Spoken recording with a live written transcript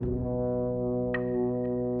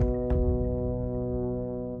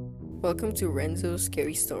Welcome to Renzo's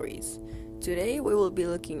Scary Stories. Today we will be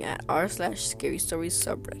looking at r/scary stories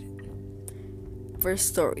subreddit. First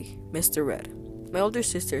story, Mr. Red. My older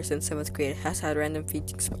sister since 7th grade has had random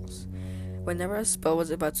fainting spells. Whenever a spell was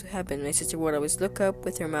about to happen, my sister would always look up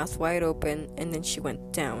with her mouth wide open and then she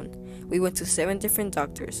went down. We went to 7 different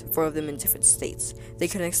doctors, 4 of them in different states. They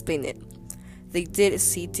couldn't explain it. They did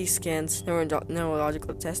CT scans,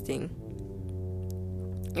 neurological testing,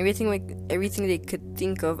 everything they could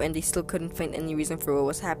think of, and they still couldn't find any reason for what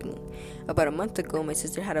was happening. About a month ago, my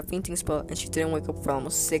sister had a fainting spell and she didn't wake up for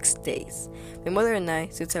almost 6 days. My mother and I,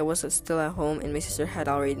 since I was still at home and my sister had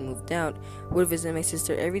already moved out, would visit my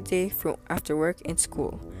sister every day from after work and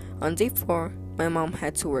school. On day 4, my mom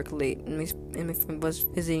had to work late and my friend was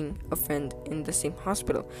visiting a friend in the same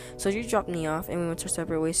hospital, so she dropped me off and we went our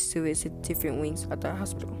separate ways to visit different wings at the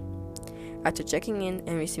hospital. After checking in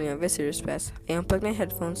and receiving a visitor's pass, I unplugged my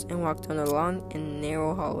headphones and walked down a long and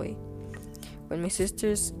narrow hallway. When my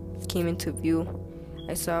sisters came into view,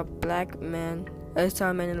 I saw a man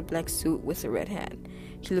in a black suit with a red hat.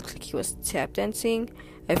 He looked like he was tap dancing.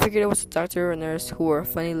 I figured it was a doctor or a nurse who wore a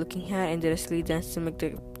funny looking hat and did a silly dance to make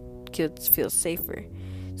the kids feel safer.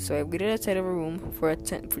 So I waited outside of a room for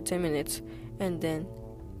 10 minutes, and then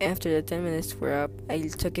after the 10 minutes were up, I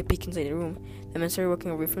took a peek inside the room. The man started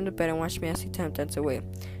walking away from the bed and watched me as he dance away.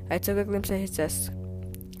 I took a glimpse at his chest,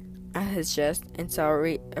 and saw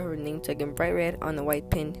her name tag in bright red on a white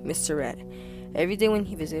pin, Mr. Red. Every day when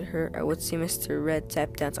he visited her, I would see Mr. Red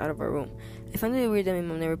tap dance out of our room. I found it weird that my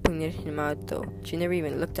mom never pointed him out, though. She never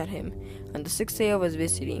even looked at him. On the 6th day of us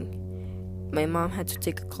visiting, my mom had to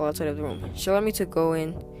take a call outside of the room. She allowed me to go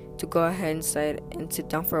ahead inside and sit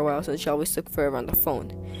down for a while, so she always took forever on the phone.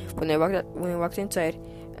 When I walked inside,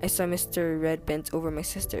 I saw Mr. Red bent over my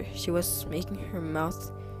sister. He was making her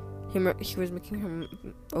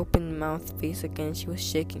open mouth face again. She was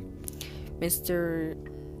shaking. Mr.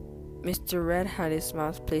 Red had his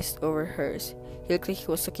mouth placed over hers. He looked like he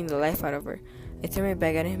was sucking the life out of her. I threw my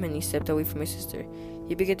bag at him and he stepped away from my sister.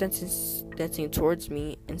 He began dancing towards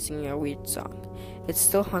me and singing a weird song. It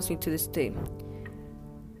still haunts me to this day.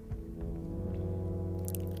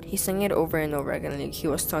 He sang it over and over again like he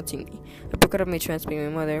was taunting me. I broke out of my trance being my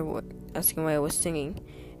mother, asking why I was singing,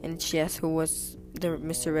 and she asked who was the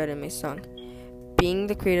Mr. Red in my song. Being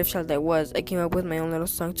the creative child I was, I came up with my own little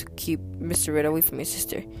song to keep Mr. Red away from my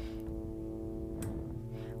sister.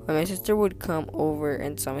 When my sister would come over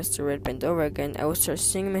and saw Mr. Red bend over again, I would start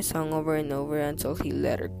singing my song over and over until he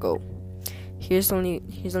let her go. Here's only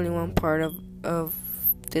one part of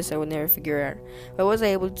this I would never figure out. Why was I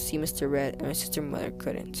able to see Mr. Red and my sister's mother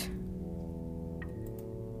couldn't?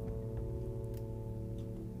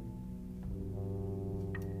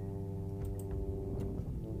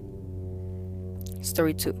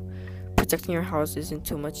 Story 2. Protecting your house isn't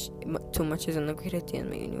too much isn't a great idea in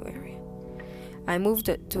my new area. I moved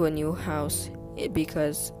to a new house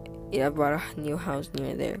because I bought a new house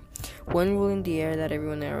near there. One rule in the area that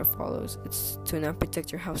everyone ever follows is to not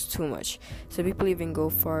protect your house too much. Some people even go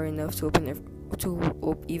far enough to open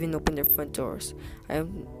their front doors. I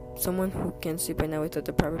am someone who can sleep at night without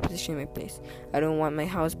the proper position in my place. I don't want my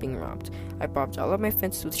house being robbed. I bobbed all of my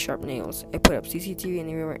fences with sharp nails. I put up CCTV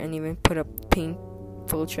everywhere and even put up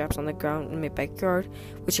paintful traps on the ground in my backyard,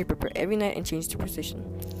 which I prepare every night and change the position.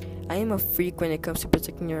 I am a freak when it comes to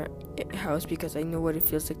protecting your house because I know what it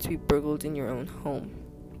feels like to be burgled in your own home.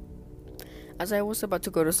 As I was about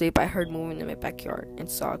to go to sleep, I heard movement in my backyard and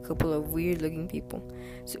saw a couple of weird-looking people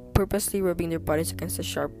purposely rubbing their bodies against the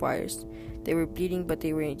sharp wires. They were bleeding, but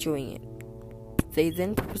they were enjoying it. They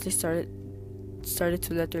then purposely started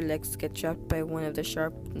to let their legs get trapped by one of the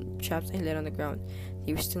sharp traps I laid on the ground.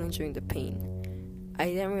 They were still enjoying the pain. I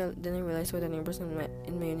didn't realize why the neighbors in my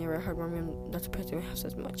neighborhood had warned me not to protect my house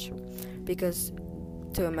as much, because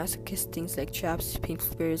to a masochist, things like traps,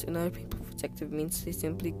 painful barriers, and other painful protective means they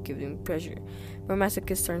simply give them pleasure. But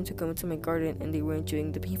masochists started to come into my garden, and they were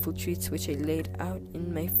enjoying the painful treats which I laid out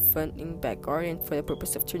in my front and back garden for the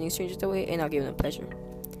purpose of turning strangers away and not giving them pleasure.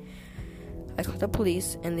 I called the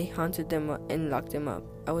police, and they haunted them and locked them up.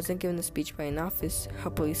 I wasn't given a speech by an office how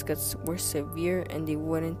police cuts were severe, and they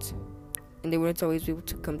wouldn't always be able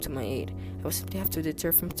to come to my aid. I would simply have to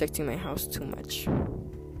deter from protecting my house too much.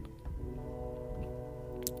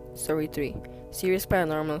 Story 3. Serious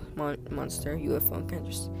paranormal monster, UFO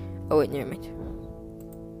encounters. Oh wait, never mind.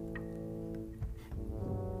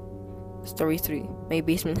 Story 3. My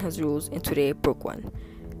basement has rules and today I broke one.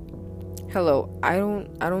 Hello, I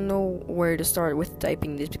don't know where to start with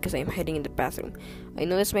typing this because I am hiding in the bathroom. I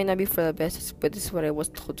know this might not be for the best, but this is what I was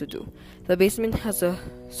told to do. The basement has a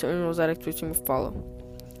certain rules that I expect to follow,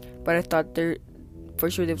 but I thought For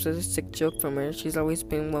sure, this was a sick joke from her. She's always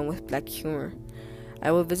been one with black humor.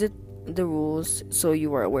 I will visit the rules so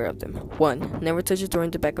you are aware of them. 1. Never touch a door in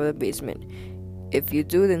the back of the basement. If you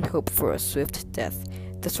do, then hope for a swift death.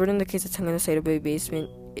 The sword indicates the tongue on the side of the basement.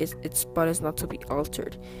 Its spot is not to be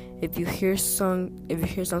altered. If you hear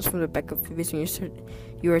sounds from the back of the basement,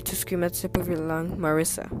 you are to scream at the top of your lung,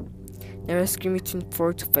 Marissa. Never scream between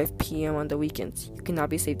 4 to 5 p.m. on the weekends. You cannot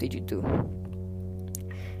be safe if you do.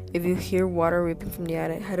 If you hear water ripping from the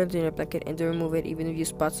attic, hide under a blanket and don't remove it even if you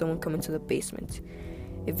spot someone coming to the basement.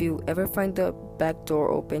 If you ever find the back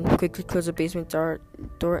door open, quickly close the basement door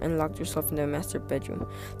and lock yourself in the master bedroom.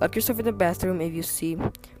 Lock yourself in the bathroom if you see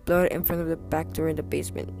blood in front of the back door in the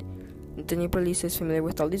basement. The new police is familiar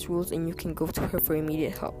with all these rules and you can go to her for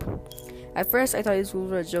immediate help. At first, I thought these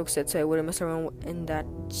rules were a joke set so I wouldn't mess around and that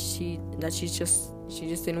she just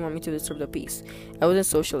didn't want me to disturb the peace. I wasn't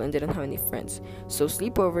social and didn't have any friends, so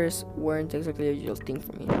sleepovers weren't exactly a usual thing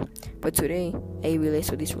for me. But today, I realized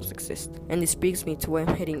why these rules exist, and this brings me to why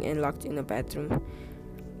I'm hiding and locked in a bathroom.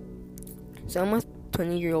 So I'm a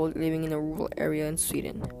 20-year-old living in a rural area in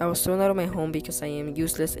Sweden. I was thrown out of my home because I am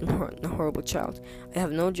useless and a horrible child. I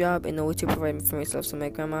have no job and no way to provide for myself, so my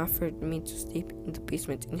grandma offered me to sleep in the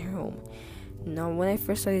basement in her home. Now, when I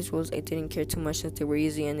first saw these rules, I didn't care too much since they were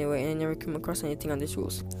easy anyway, and I never came across anything on these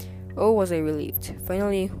rules. Oh, was I relieved.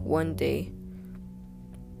 Finally, one day,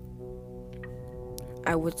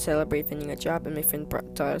 I would celebrate finding a job, and my friend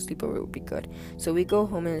thought a sleepover would be good. So we go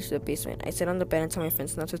home and enter the basement. I sit on the bed and tell my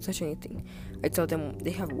friends not to touch anything. I tell them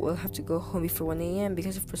will have to go home before 1 a.m.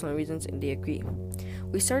 because of personal reasons, and they agree.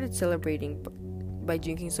 We started celebrating by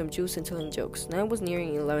drinking some juice and telling jokes. Now it was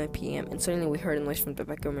nearing 11 p.m. and suddenly we heard a noise from the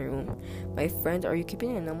back of my room. My friend, "Are you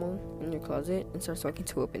keeping an animal in your closet?" and starts walking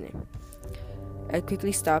to open it. I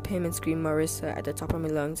quickly stop him and scream Marissa at the top of my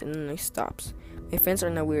lungs, and the noise stops. My friends are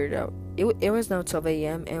now weirded out. It was now 12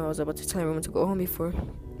 a.m. and I was about to tell everyone to go home before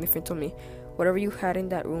my friend told me, "Whatever you had in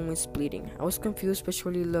that room is bleeding." I was confused but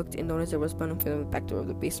surely looked and noticed there was blood in front of the back door of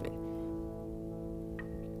the basement.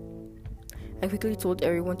 I quickly told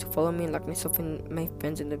everyone to follow me and locked myself and my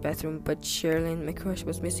friends in the bathroom, but Sherilyn, my crush,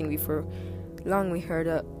 was missing. Before long, we heard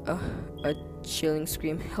a chilling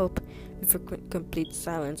scream, "Help!" before complete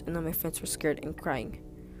silence, and all my friends were scared and crying.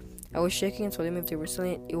 I was shaking and told them if they were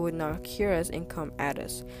silent, it would not hear us and come at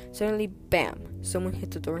us. Suddenly, bam! Someone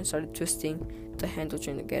hit the door and started twisting the handle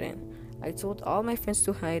trying to get in. I told all my friends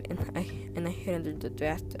to hide, and I hid under the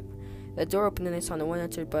bathtub. The door opened and I saw no one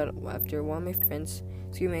enter, but after one of my friends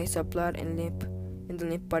screaming, I saw blood and the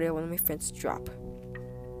limp body of one of my friends drop.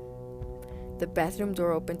 The bathroom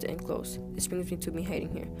door opened and closed. This brings me to me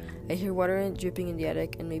hiding here. I hear water dripping in the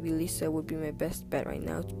attic, and maybe Lisa would be my best bet right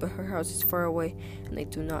now, but her house is far away, and I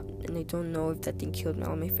don't know if that thing killed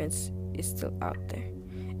all my friends is still out there.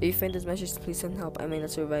 If you find this message, please send help. I may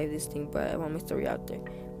not survive this thing, but I want my story out there.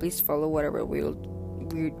 Please follow whatever weird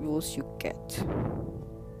rules you get.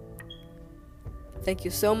 Thank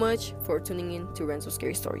you so much for tuning in to Renzo's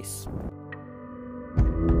Scary Stories.